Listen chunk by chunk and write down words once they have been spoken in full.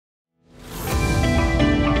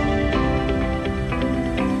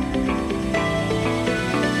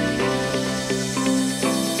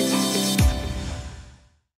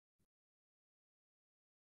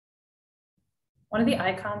One of the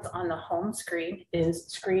icons on the home screen is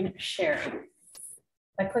screen sharing.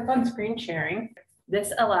 If I click on screen sharing,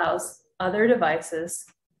 this allows other devices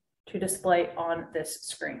to display on this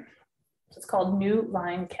screen. So it's called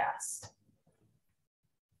Newline Cast.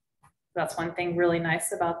 That's one thing really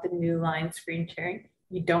nice about the Newline screen sharing.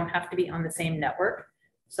 You don't have to be on the same network.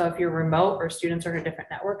 So if you're remote or students are in a different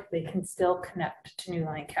network, they can still connect to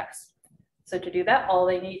Newline Cast. So to do that, all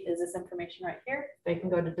they need is this information right here. They can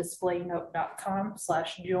go to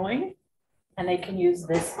displaynote.com/join and they can use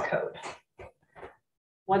this code.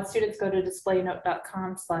 Once students go to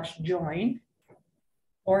displaynote.com/join,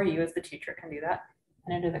 or you as the teacher can do that,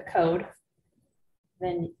 and enter the code,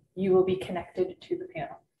 then you will be connected to the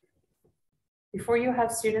panel. Before you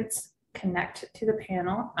have students connect to the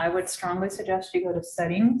panel, I would strongly suggest you go to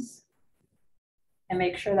settings and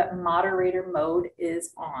make sure that moderator mode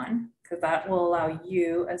is on, because that will allow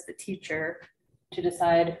you as the teacher to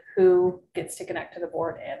decide who gets to connect to the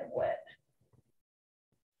board and when.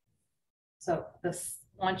 So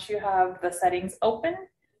once you have the settings open,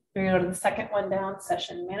 you're going to go to the second one down,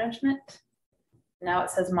 session management. Now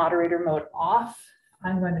it says moderator mode off.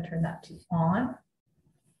 I'm going to turn that to on.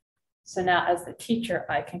 So now as the teacher,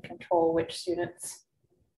 I can control which students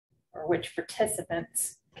or which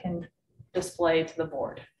participants can display to the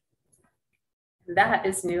board. That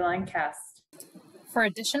is Newline Cast. For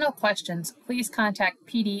additional questions, please contact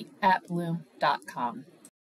pd@bloom.com.